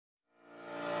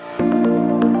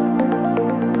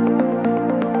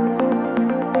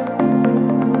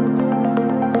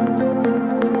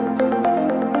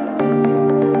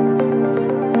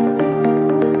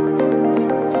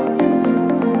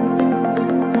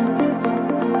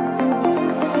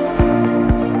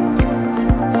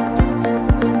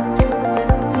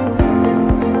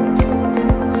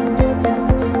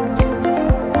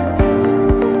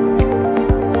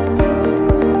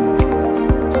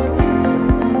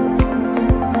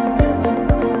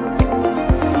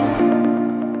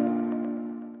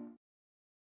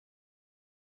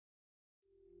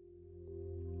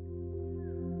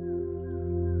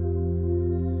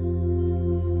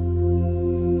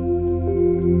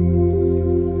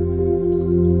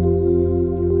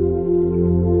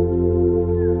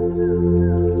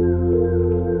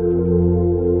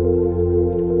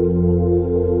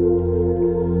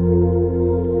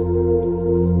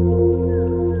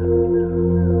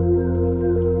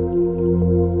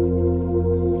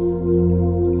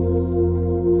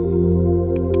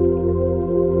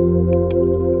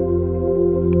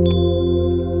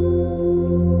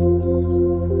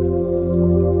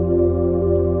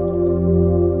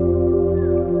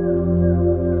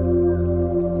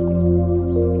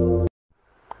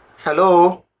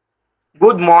Hello,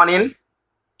 good morning,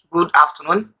 good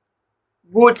afternoon,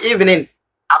 good evening.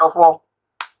 Adofo,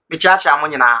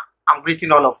 I'm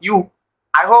greeting all of you.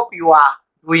 I hope you are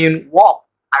doing well.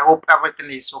 I hope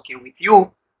everything is okay with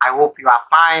you. I hope you are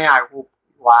fine. I hope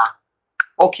you are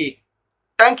okay.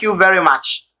 Thank you very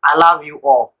much. I love you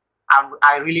all.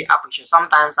 I really appreciate.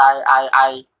 Sometimes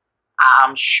I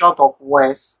am short of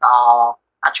words.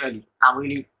 Actually, I'm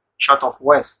really short of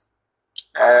words.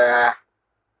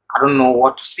 I don't know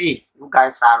what to say. You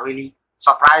guys are really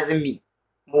surprising me.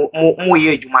 Mo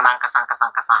ye juma na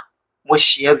nkasa. Mo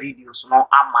share videos no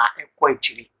ama ekọ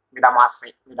echiri.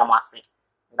 Medamase.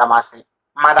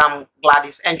 Madam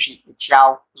Gladys Entry,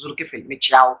 Michiao, Zulkifil,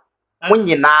 Michiao.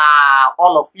 Munyina,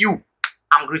 all of you.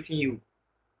 I'm greeting you.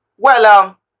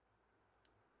 Well,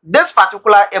 this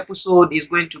particular episode is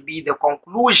going to be the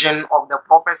conclusion of the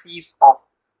prophecies of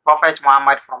Prophet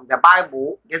Muhammad from the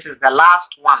Bible. This is the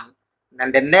last one.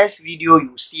 And the next video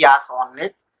you see us on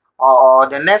it, or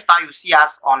the next time you see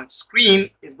us on screen,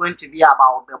 is going to be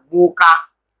about the Boka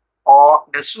or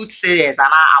the soothsayers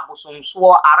and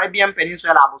Abosumso, Arabian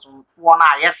Peninsula Abosumfo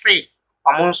na yesi.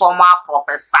 Omunsoma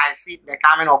prophesies the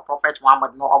coming of Prophet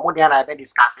Muhammad. No, Omudian I be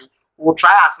discussing. We'll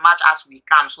try as much as we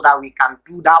can so that we can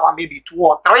do that one, maybe 2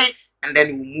 or 3, and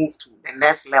then we'll move to the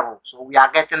next level. So we are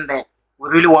getting there. We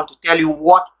really want to tell you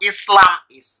what Islam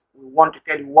is. We want to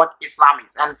tell you what Islam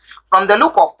is. And from the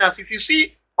look of things, if you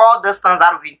see all these things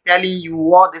that we've been telling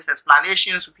you, all these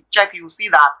explanations, if you check, you see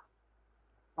that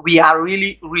we are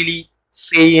really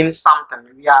saying something.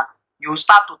 You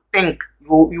start to think,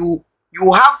 you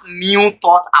have new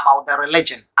thought about the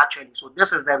religion, actually. So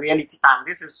this is the reality time.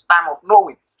 This is time of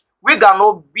knowing. We got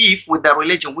no beef with the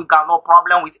religion. We got no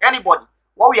problem with anybody.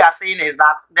 What we are saying is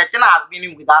that the thing has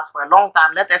been with us for a long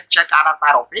time. Let us check the other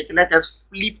side of it. Let us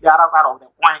flip the other side of the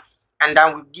coin, and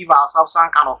then we give ourselves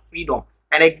some kind of freedom.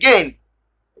 And again,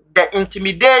 the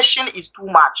intimidation is too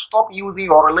much. Stop using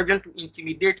your religion to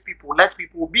intimidate people. Let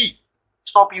people be.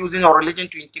 Stop using your religion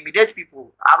to intimidate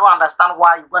people. I don't understand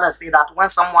why you're going to say that when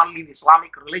someone leaves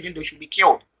Islamic religion, they should be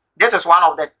killed. This is one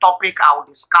of the topics I'll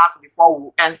discuss before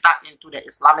we enter into the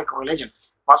Islamic religion.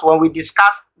 Because when we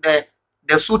discuss the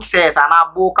soothsayers and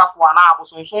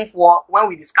when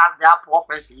we discuss their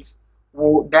prophecies,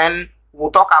 we'll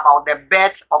talk about the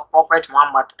birth of Prophet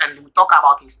Muhammad, and we'll talk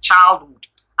about his childhood.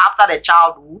 After the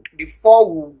childhood, before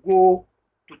we go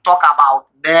to talk about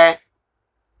the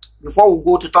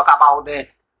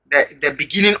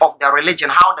beginning of the religion,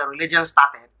 how the religion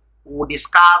started, we'll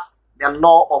discuss the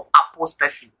law of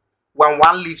apostasy. When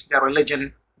one leaves the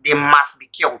religion, they must be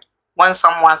killed. When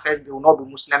someone says they will not be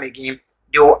Muslim again,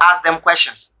 they will ask them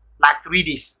questions like 3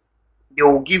 days. They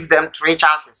will give them 3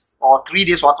 chances, or 3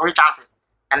 days or 3 chances.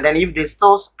 And then if they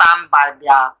still stand by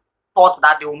their thought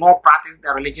that they will not practice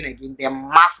the religion again, they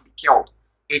must be killed.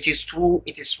 It is true,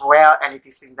 it is real, and it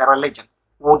is in the religion.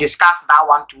 We'll discuss that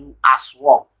one too as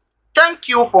well. Thank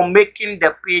you for making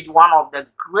the page one of the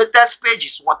greatest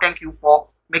pages. Well, thank you for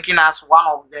making us one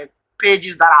of the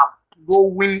pages that are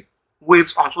blowing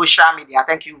waves on social media.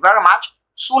 Thank you very much.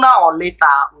 Sooner or later,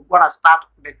 we're going to start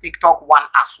the TikTok one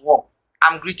as well.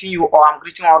 I'm greeting you all. I'm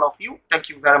greeting all of you. Thank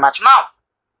you very much. Now,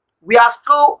 we are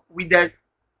still with the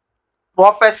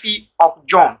prophecy of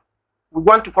John. We're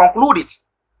going to conclude it.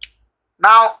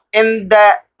 Now, in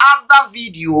the other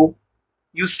video,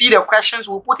 you see the questions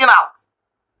we're putting out.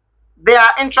 They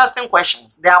are interesting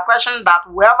questions. They are questions that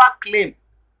whoever claims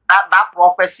that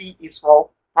prophecy is for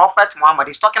Prophet Muhammad,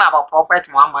 is talking about Prophet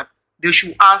Muhammad, they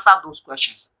should answer those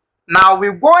questions. Now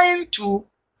we're going to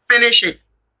finish it.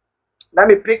 Let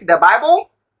me pick the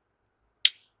Bible.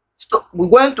 We're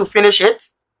going to finish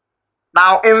it.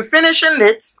 Now in finishing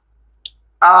it,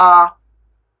 the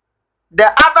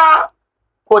other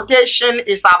quotation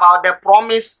is about the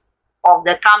promise of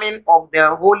the coming of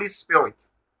the Holy Spirit,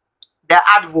 the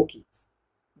advocate,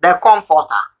 the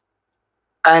comforter,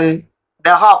 and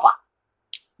the helper.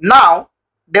 Now,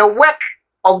 the work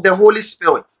of the Holy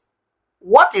Spirit.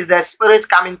 What is the Spirit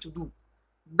coming to do?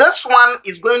 This one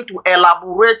is going to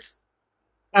elaborate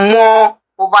more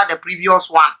over the previous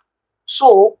one.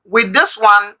 So, with this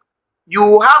one,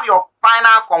 you have your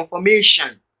final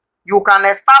confirmation. You can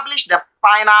establish the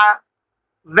final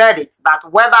verdict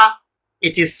that whether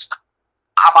it is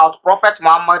about Prophet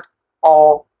Muhammad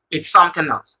or it's something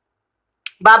else.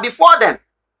 But before then,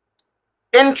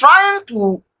 in trying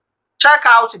to check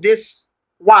out this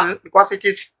one, because it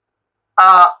is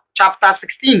chapter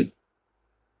 16.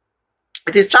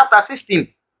 It is chapter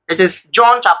 16. It is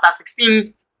John chapter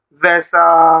 16, verse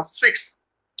 6.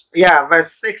 Yeah,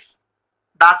 verse 6.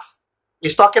 That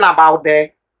is talking about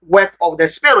the work of the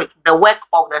Spirit. The work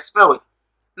of the Spirit.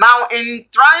 Now, in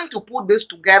trying to put this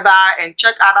together and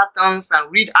check other things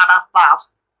and read other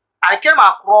stuff, I came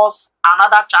across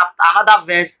another chapter, another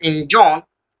verse in John,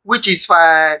 which is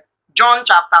John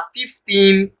chapter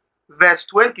 15, verse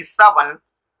 27.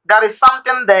 There is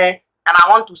something there, and I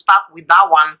want to start with that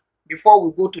one before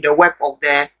we go to the work of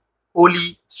the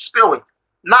Holy Spirit.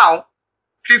 Now,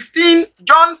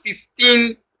 John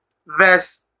 15,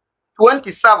 verse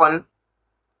 27,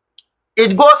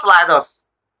 it goes like this.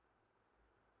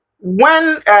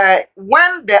 When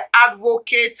the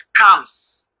advocate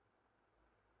comes,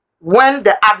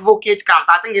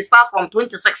 I think it starts from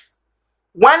 26.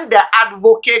 When the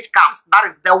advocate comes, that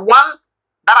is the one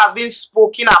that has been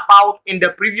spoken about in the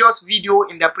previous video,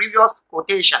 in the previous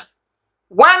quotation.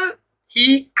 When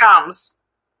he comes,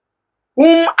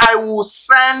 whom I will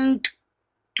send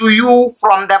to you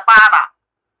from the Father,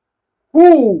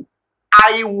 who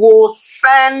I will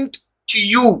send to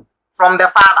you from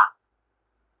the Father.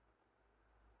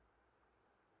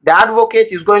 The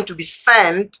advocate is going to be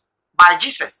sent by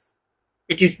Jesus.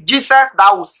 It is Jesus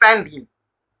that will send him.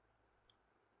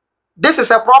 This is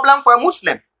a problem for a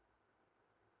Muslim.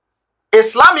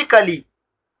 Islamically,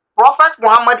 Prophet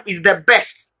Muhammad is the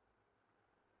best.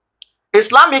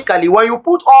 Islamically, when you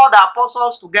put all the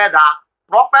apostles together,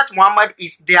 Prophet Muhammad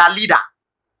is their leader.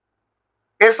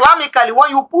 Islamically,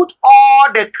 when you put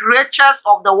all the creatures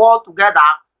of the world together,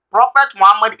 Prophet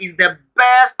Muhammad is the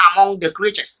best among the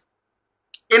creatures.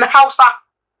 In Hausa,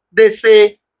 they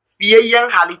say, Fiyayyen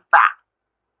Halita,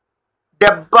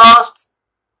 the best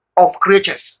of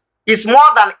creatures. Is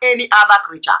more than any other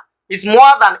creature. Is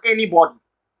more than anybody.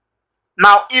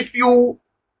 Now, if you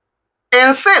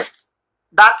insist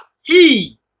that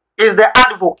he is the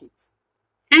advocate,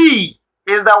 he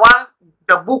is the one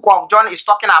the book of John is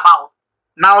talking about.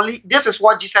 Now, this is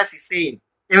what Jesus is saying.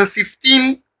 In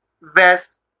 15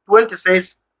 verse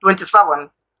 26, 27,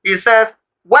 he says,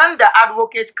 when the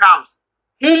advocate comes,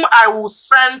 whom I will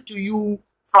send to you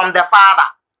from the Father,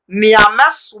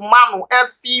 Niamesumanu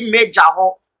efi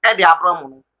mejaho edi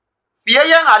abramuno.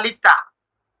 Fiyayyen Halita,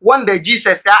 wanda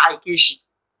Jesus ya aike shi.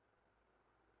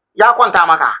 Ya kwanta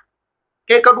maka,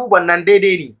 kai ka duba nan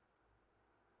daidai ne.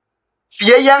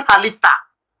 Fiyayyen Halita,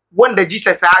 wanda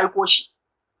Jesus ya aiko shi.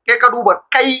 Kai ka duba,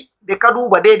 kai da ka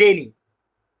duba daidai ne.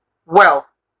 Well,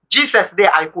 Jesus dai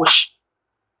aiko shi.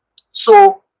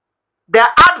 So, the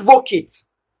advocate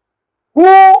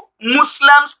who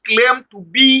Muslims claim to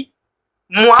be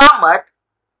Muhammad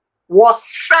was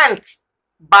sent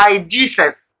by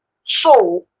Jesus.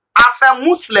 So, as a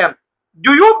Muslim,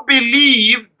 do you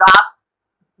believe that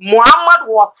Muhammad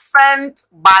was sent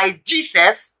by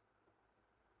Jesus?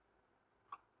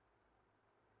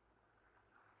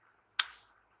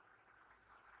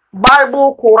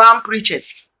 Bible, Quran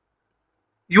preaches.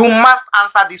 You must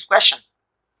answer this question.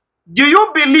 Do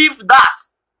you believe that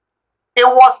it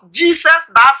was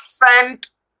Jesus that sent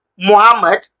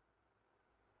Muhammad?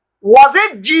 Was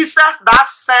it Jesus that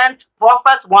sent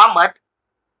Prophet Muhammad?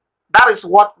 That is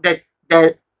what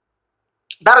that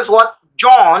is what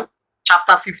John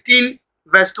chapter 15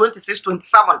 verse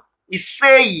 26-27 is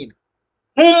saying.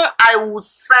 Whom I will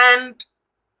send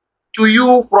to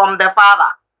you from the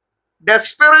Father, the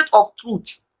Spirit of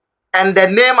truth, and the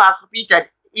name as repeated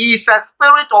is a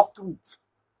Spirit of truth,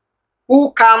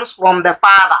 who comes from the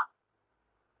Father.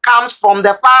 Comes from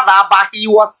the Father, but he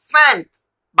was sent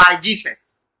by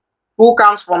Jesus. Who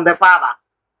comes from the Father,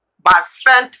 but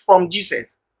sent from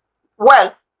Jesus.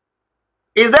 Well,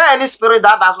 is there any spirit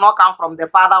that does not come from the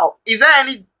Father of? Is there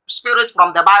any spirit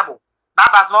from the Bible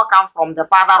that does not come from the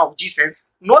Father of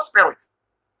Jesus? No spirit.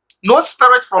 No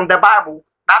spirit from the Bible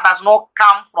that does not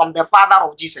come from the Father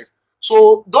of Jesus.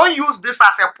 So don't use this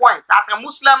as a point. As a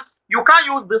Muslim, you can't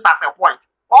use this as a point.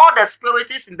 All the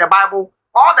spirits in the Bible,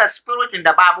 all the spirits in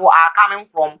the Bible are coming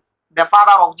from the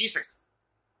Father of Jesus.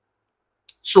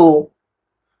 So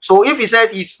if he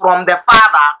says he's from the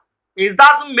Father, it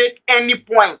doesn't make any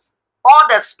point. All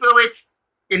the spirits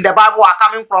in the Bible are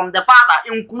coming from the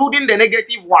Father, including the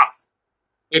negative ones.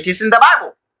 It is in the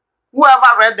Bible.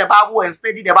 Whoever read the Bible and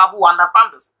studied the Bible will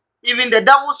understand this. Even the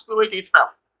devil spirit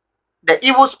itself, the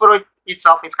evil spirit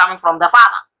itself, is coming from the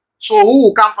Father. So who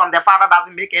will come from the Father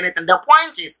doesn't make anything. The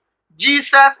point is,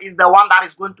 Jesus is the one that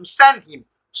is going to send him.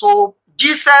 So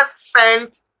Jesus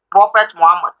sent Prophet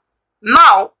Muhammad.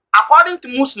 Now, according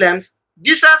to Muslims,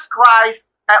 Jesus Christ,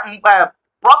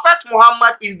 Prophet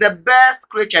Muhammad is the best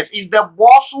creature, is the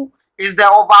boss, is the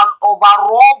overlord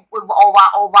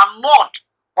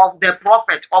of the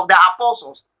prophet, of the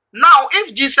apostles. Now,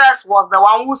 if Jesus was the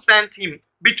one who sent him,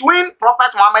 between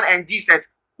Prophet Muhammad and Jesus,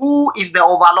 who is the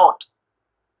overlord?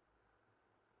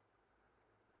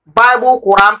 Bible,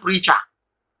 Quran preacher.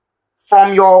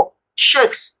 from your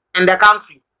sheikhs in the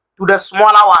country to the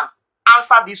smaller ones,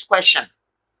 answer this question.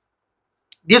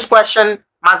 This question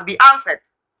must be answered.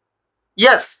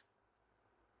 Yes,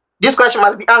 this question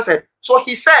must be answered. So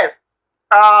he says,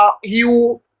 he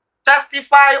will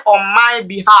testify on my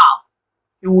behalf.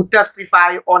 He will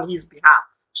testify on his behalf.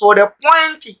 So the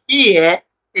point here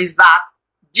is that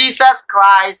Jesus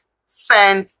Christ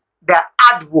sent the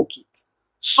advocate.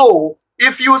 So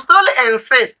if you still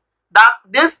insist that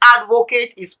this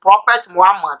advocate is Prophet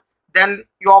Muhammad, then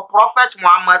your Prophet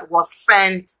Muhammad was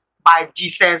sent by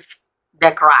Jesus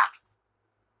the Christ.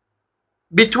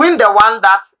 Between the one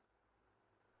that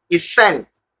is sent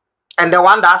and the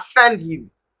one that sent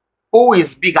him, who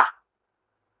is bigger?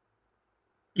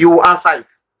 You answer it,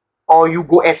 or you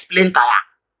go explain tire.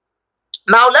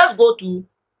 Now let's go to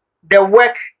the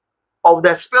work of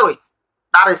the Spirit.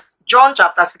 That is John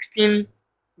chapter 16,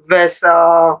 verse 6,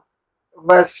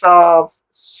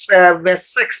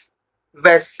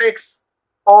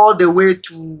 all the way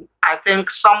to, I think,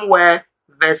 somewhere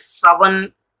verse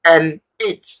 7 and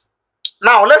 8.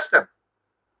 Now listen.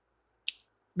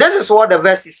 This is what the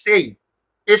verse is saying.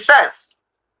 It says,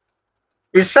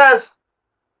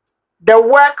 the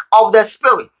work of the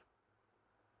Spirit.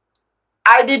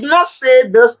 I did not say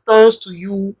these things to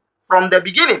you from the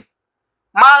beginning.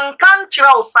 Man can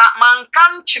chirau sa man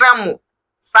can chiremu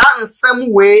sa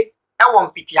nsem we ewo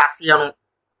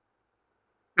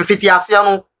mfitiasia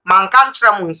no man can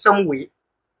chiremu nsem we,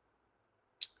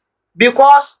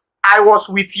 because I was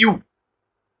with you.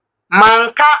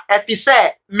 Manka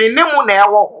efise menemu na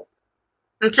ewo ho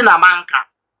nti na manka.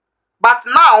 But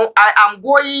now I am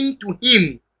going to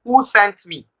him who sent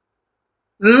me.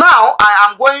 Now I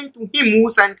am going to him who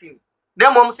sent him.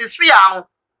 Demom sisi ano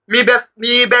me be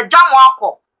jamu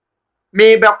akọ.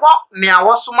 Me be kwa me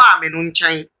awosuma amenu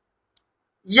nchen.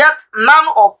 Yet none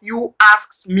of you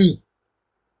asks me.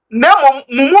 Demom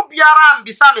mumu biara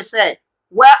ambisa me say,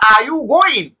 where are you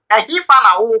going? Ehifa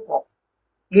na woko.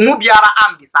 Mumu biara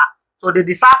ambisa. So the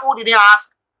disciple didn't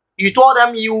ask. He told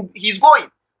them he's going.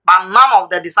 But none of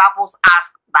the disciples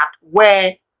asked that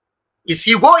where is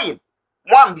he going?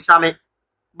 One bisame.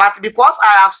 But because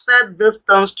I have said these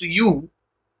things to you,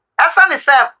 Esan is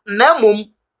said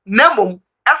nemum,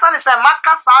 Esan is said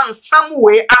makasan some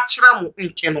way achramu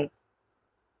intenu.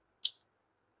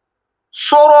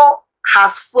 Sorrow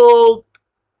has filled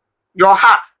your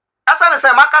heart. Esan is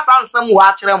said makasan some way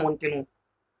achramu intenu.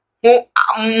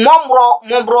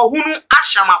 Mombro hunu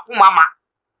ashamakumama.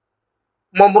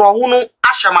 Mombro hunu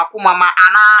ashamakumama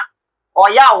ana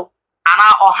oyao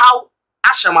ana ohau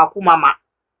ashamakumama.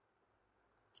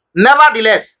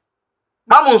 Nevertheless,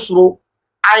 Mamunsuro,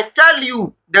 I tell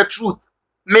you the truth.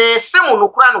 Me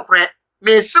simunukre,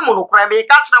 me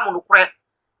kachra.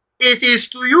 It is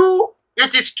to your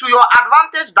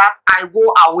advantage that I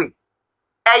go away.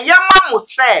 Eyema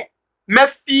muse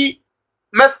mefi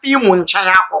munchan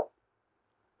ako.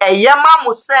 Eyema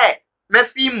muse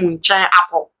mefi munchan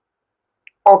ako.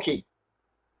 Okay.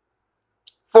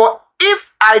 For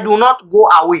if I do not go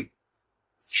away,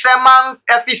 seman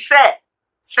efise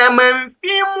semen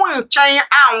fi munchan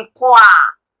anko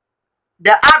a,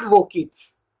 the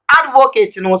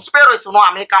advocate no spirit no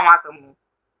ameka wasem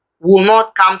will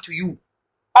not come to you.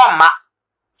 Oma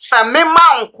seme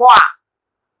manko a,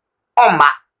 oma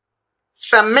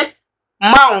seme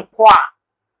manko a,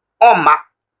 oma.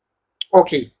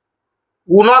 Okay,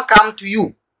 will not come to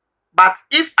you. But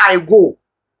if I go,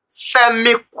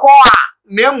 seme kwa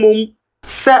nemum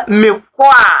se me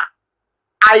kwa,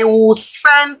 I will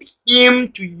send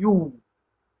him to you.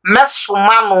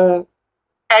 Mesumano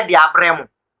edi abremu.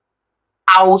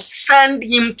 I will send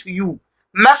him to you.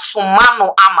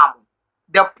 Mesumano amamu.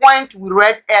 The point we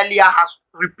read earlier has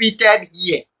repeated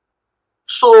here.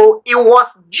 So it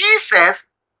was Jesus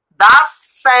that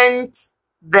sent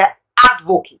the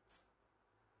advocate.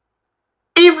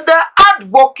 If the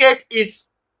advocate is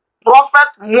Prophet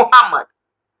Muhammad,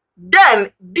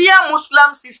 then, dear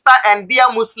Muslim sister and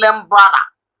dear Muslim brother,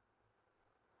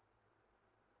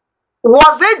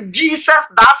 was it Jesus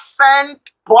that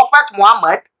sent Prophet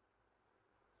Muhammad?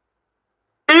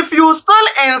 If you still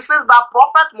insist that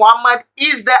Prophet Muhammad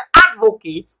is the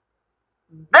advocate,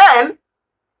 then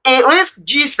it is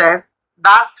Jesus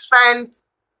that sent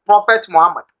Prophet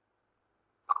Muhammad.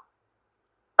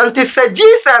 And to say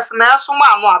Jesus na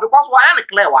suma because why ain't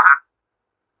clear wa.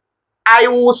 I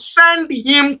will send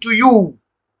him to you.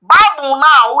 Bible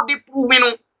now the proving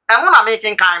and not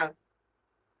making kind.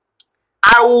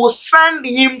 I will send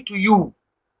him to you.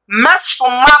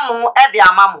 Mesumano edi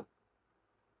amamu.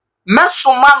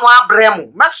 Mesumano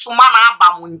abremu. Mesumano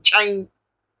abamu nchen.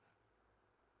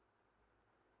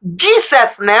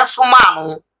 Jesus na esoma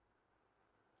no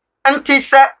nti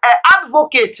se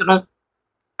advocate no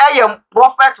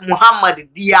Prophet Muhammad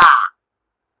dia.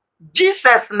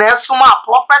 Jesus na esoma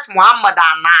Prophet Muhammad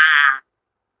ana.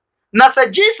 Na se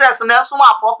Jesus na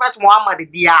esoma Prophet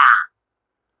Muhammad dia.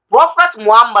 Prophet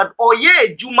Muhammad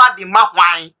oye juma di ma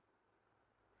hwan.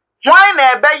 Hwan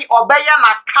na obeye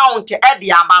na account di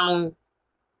amano.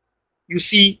 You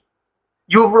see,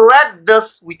 you've read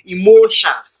this with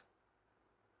emotions.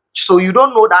 So you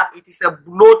don't know that it is a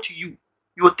blow to you.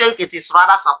 You think it is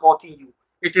rather supporting you.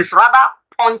 It is rather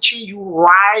punching you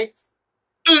right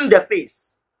in the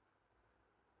face.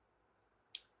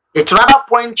 It's rather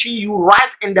punching you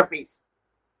right in the face.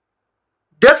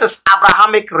 This is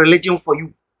Abrahamic religion for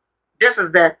you. This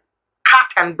is the cat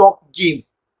and dog game.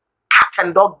 Cat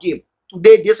and dog game.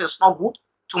 Today this is not good.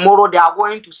 Tomorrow they are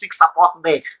going to seek support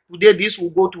there. Today this will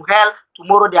go to hell.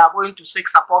 Tomorrow they are going to seek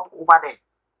support over there.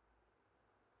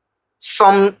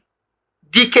 Some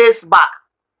decades back,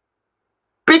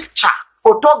 picture,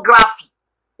 photography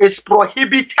is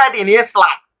prohibited in Islam.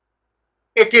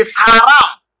 It is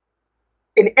haram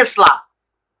in Islam.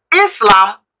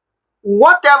 Islam,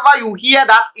 whatever you hear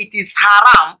that it is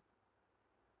haram,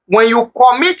 when you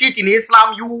commit it in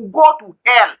Islam, you will go to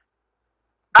hell.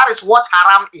 That is what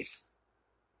haram is.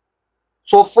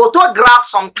 So photograph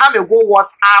some time ago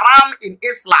was haram in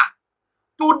Islam.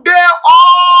 Today,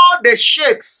 all the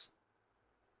sheikhs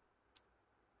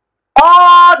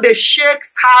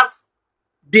has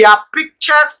their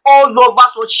pictures all over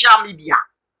social media.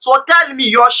 So tell me,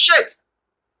 your sheikhs,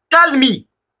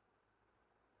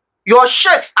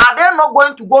 are they not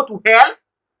going to go to hell?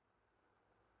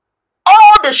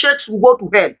 All the sheikhs will go to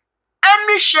hell.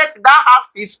 Any sheikh that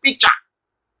has his picture,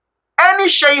 any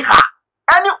sheikha,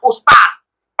 any ustaz,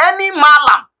 any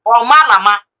malam or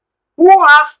malama who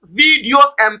has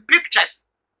videos and pictures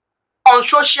on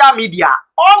social media,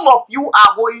 all of you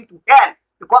are going to hell,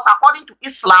 because according to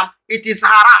Islam, it is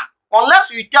haram.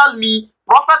 Unless you tell me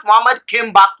Prophet Muhammad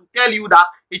came back to tell you that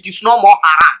it is no more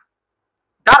haram.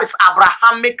 That is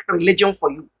Abrahamic religion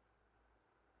for you.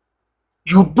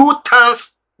 You do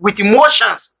things with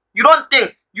emotions. You don't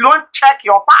think. You don't check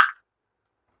your fact.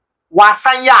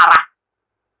 Wasanyara.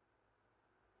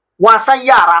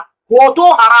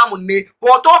 Hoto haramun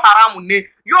ne.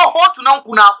 Yo hotu nan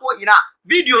kuna ko ina.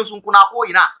 Videos sun kuna ko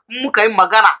ina. Muka yi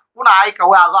magana. Kuna aika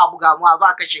waya zo abuga mu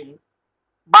zo kashe mu.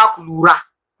 Ba ku lura.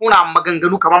 Kuna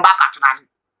maganganu kaman ba ka tunani.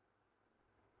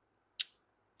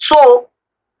 So,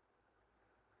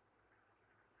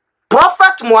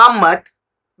 Prophet Muhammad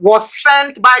was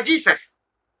sent by Jesus.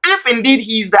 If indeed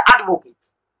he is the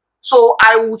advocate, so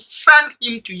I will send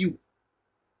him to you.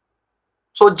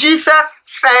 So Jesus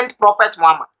sent Prophet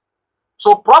Muhammad.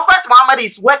 So Prophet Muhammad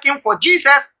is working for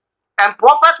Jesus, and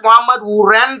Prophet Muhammad will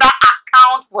render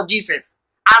account for Jesus.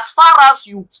 As far as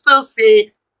you still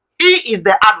say he is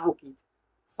the advocate,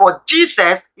 for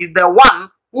Jesus is the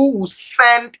one who will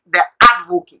send the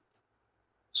advocate.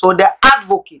 So the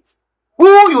advocate,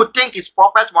 who you think is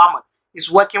Prophet Muhammad, is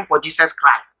working for Jesus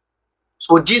Christ.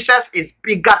 So Jesus is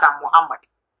bigger than Muhammad.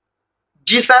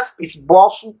 Jesus is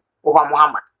boss over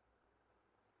Muhammad.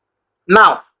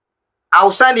 Now,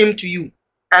 I'll send him to you.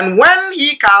 And when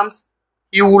he comes,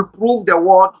 he will prove the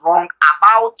world wrong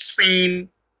about sin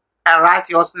and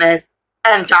righteousness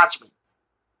and judgment.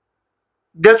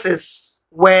 This is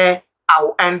where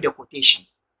I'll end the quotation.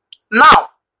 Now,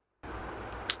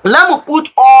 let me put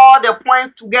all the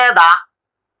points together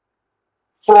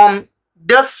from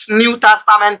this New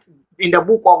Testament in the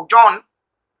book of John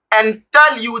and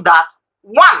tell you that,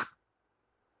 one,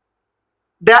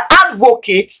 the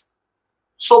advocate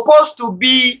supposed to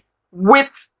be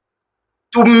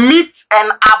to meet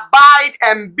and abide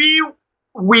and be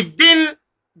within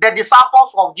the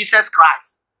disciples of Jesus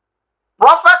Christ.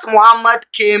 Prophet Muhammad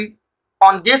came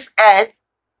on this earth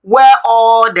where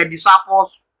all the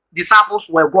disciples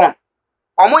were born.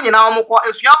 Answer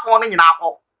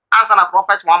na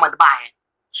Prophet Muhammad by.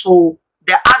 So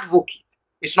the advocate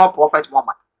is not Prophet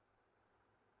Muhammad.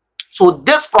 So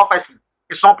this prophecy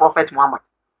is not Prophet Muhammad.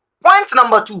 Point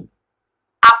number 2.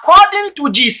 According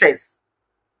to Jesus,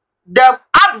 the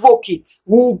advocate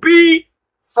will be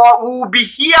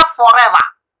here forever.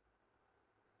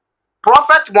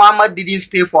 Prophet Muhammad didn't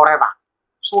stay forever,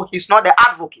 so he's not the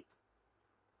advocate.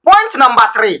 Point number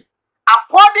 3.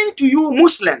 According to you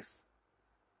Muslims,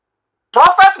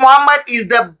 Prophet Muhammad is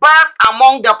the best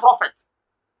among the prophets.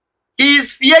 He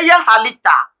is Fiya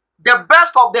Halita, the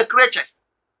best of the creatures,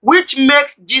 which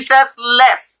makes Jesus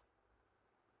less.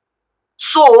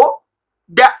 So,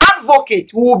 the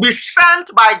advocate will be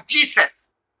sent by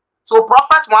Jesus. So,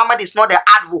 Prophet Muhammad is not the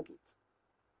advocate.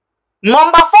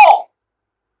 Number four,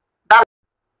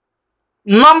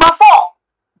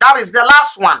 that is the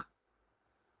last one.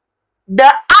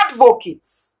 The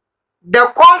advocates,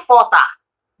 the comforter,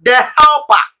 the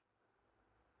helper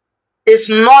is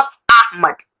not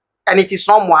Ahmad and it is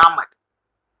not Muhammad.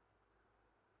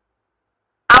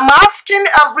 I'm asking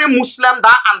every Muslim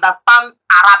that understands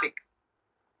Arabic.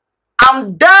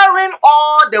 I'm daring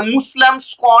all the Muslim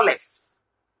scholars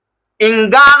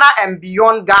in Ghana and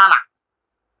beyond Ghana,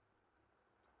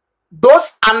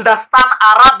 those understand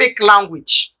Arabic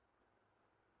language,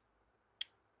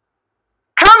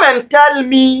 come and tell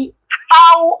me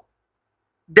how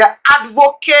the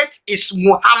advocate is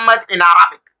Muhammad in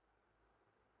Arabic.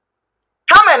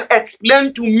 Come and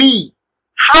explain to me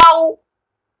how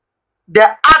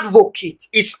the advocate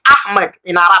is Ahmad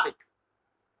in Arabic.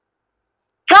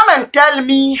 Come and tell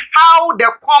me how the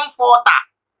comforter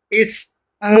is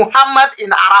Muhammad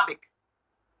in Arabic.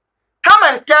 Come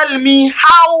and tell me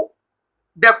how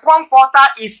the comforter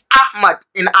is Ahmad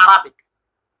in Arabic.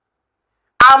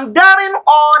 I'm daring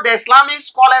all the Islamic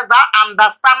scholars that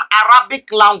understand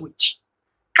Arabic language.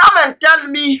 Come and tell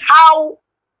me how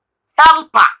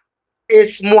helper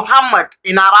is Muhammad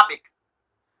in Arabic.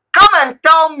 Come and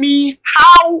tell me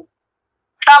how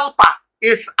helper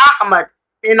is Ahmad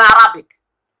in Arabic.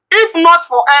 If not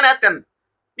for anything,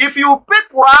 if you pick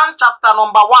Quran chapter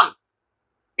number 1,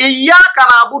 Iyyaka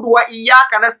na'budu wa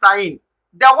iyyaka nasta'in,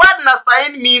 the word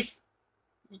nasta'in means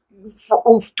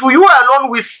to you alone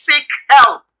we seek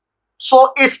help.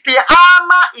 So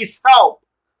isti'ana is help.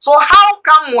 So how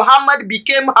come Muhammad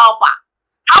became helper?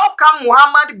 How come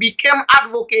Muhammad became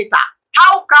advocator?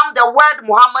 How come the word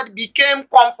Muhammad became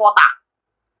comforter?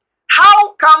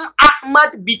 How come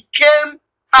Ahmad became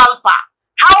helper?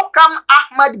 How come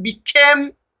Ahmad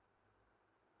became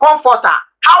comforter?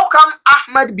 How come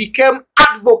Ahmad became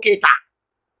advocator?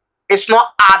 It's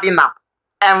not adding up.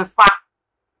 In fact,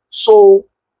 so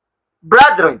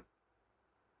brethren,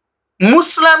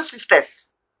 Muslim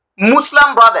sisters,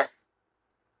 Muslim brothers,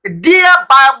 dear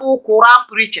Bible Quran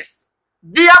preachers,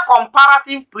 dear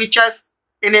comparative preachers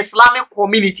in Islamic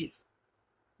communities,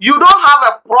 you don't have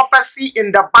a prophecy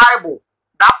in the Bible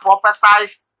that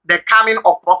prophesies the coming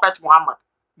of Prophet Muhammad.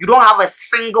 You don't have a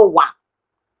single one.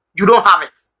 You don't have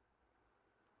it.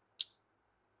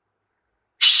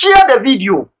 Share the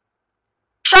video.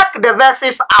 Check the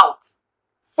verses out.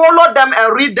 Follow them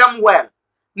and read them well.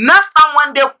 Next time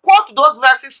when they quote those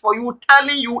verses for you,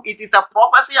 telling you it is a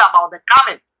prophecy about the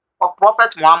coming of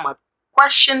Prophet Muhammad,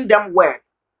 question them well.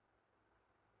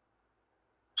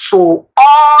 So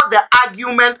all the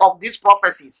argument of these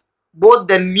prophecies, both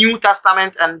the New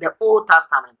Testament and the Old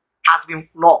Testament, has been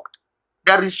flogged.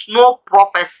 There is no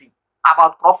prophecy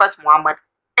about Prophet Muhammad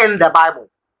in the Bible.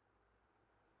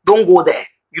 Don't go there.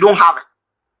 You don't have it.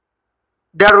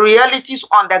 The realities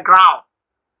on the ground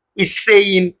is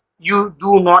saying you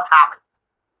do not have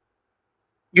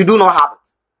it. You do not have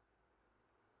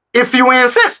it. If you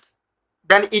insist,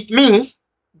 then it means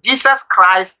Jesus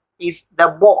Christ is the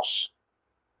boss.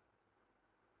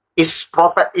 Is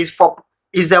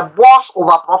the boss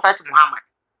over Prophet Muhammad,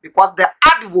 because the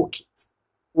advocate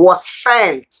was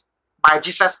sent by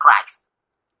Jesus Christ.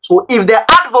 So if the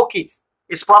advocate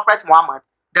is Prophet Muhammad,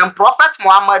 then Prophet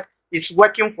Muhammad is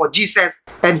working for Jesus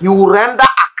and he will render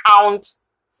account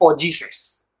for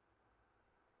Jesus.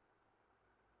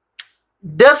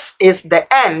 This is the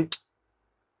end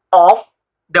of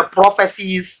the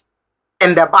prophecies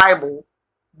in the Bible,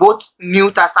 both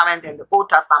New Testament and the Old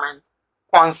Testament,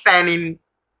 concerning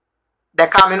the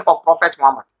coming of Prophet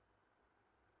Muhammad.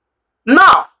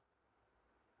 Now,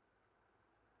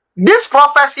 these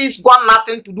prophecies got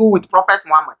nothing to do with Prophet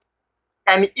Muhammad.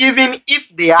 And even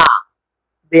if they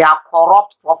are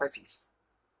corrupt prophecies.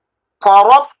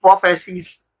 Corrupt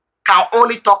prophecies can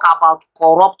only talk about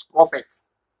corrupt prophets.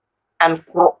 And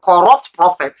corrupt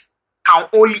prophets can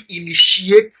only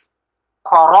initiate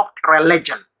corrupt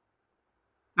religion.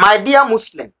 My dear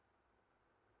Muslim,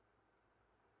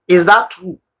 is that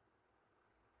true?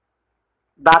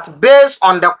 That based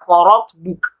on the corrupt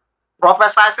book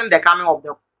prophesying the coming of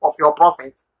your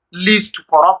prophet leads to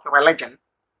corrupt religion?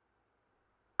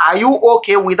 Are you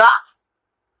okay with that?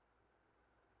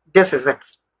 This is it.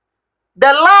 The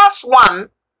last one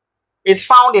is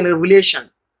found in Revelation.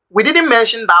 We didn't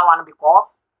mention that one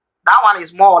because that one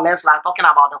is more or less like talking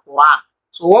about the Quran.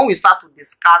 So when we start to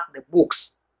discuss the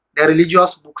books, the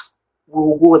religious books, we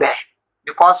will go there.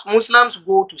 Because Muslims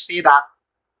go to say that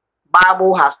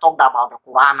Bible has talked about the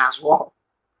Quran as well.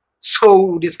 So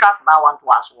we'll discuss that one too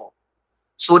as well.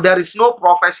 So there is no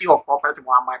prophecy of Prophet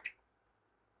Muhammad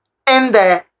in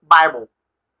the Bible.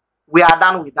 We are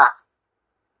done with that.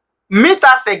 Meet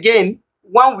us again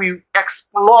when we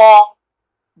explore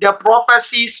the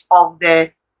prophecies of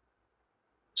the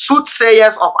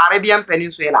soothsayers of Arabian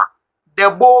Peninsula. The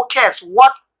Bokes,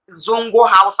 what Zongo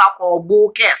Hausa call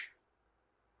Bokes.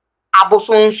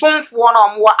 Abosonson for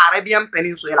no more Arabian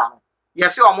Peninsula.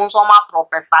 Yes, you almost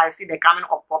prophesy the coming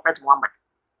of Prophet Muhammad.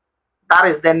 That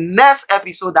is the next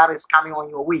episode that is coming on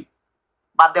your way.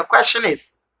 But the question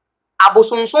is,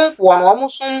 Abosonson for no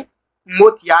musum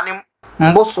motianim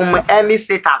mbosum any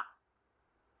Satan.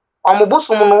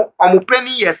 Omubosum no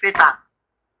omupeni ye Satan.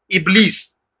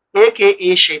 Iblis,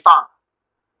 aka Shaitan.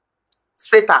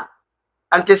 Satan.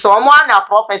 And to someone a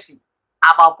prophecy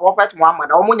about Prophet Muhammad.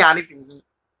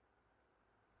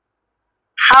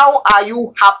 How are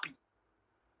you happy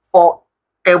for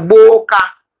a boka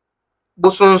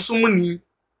bosunsumuni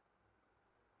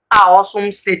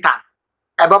awesome Satan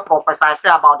ever prophesy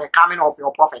about the coming of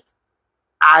your prophet?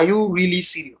 Are you really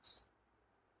serious?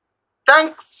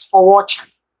 Thanks for watching.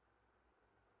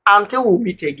 Until we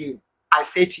meet again, I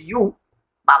say to you,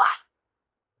 bye-bye.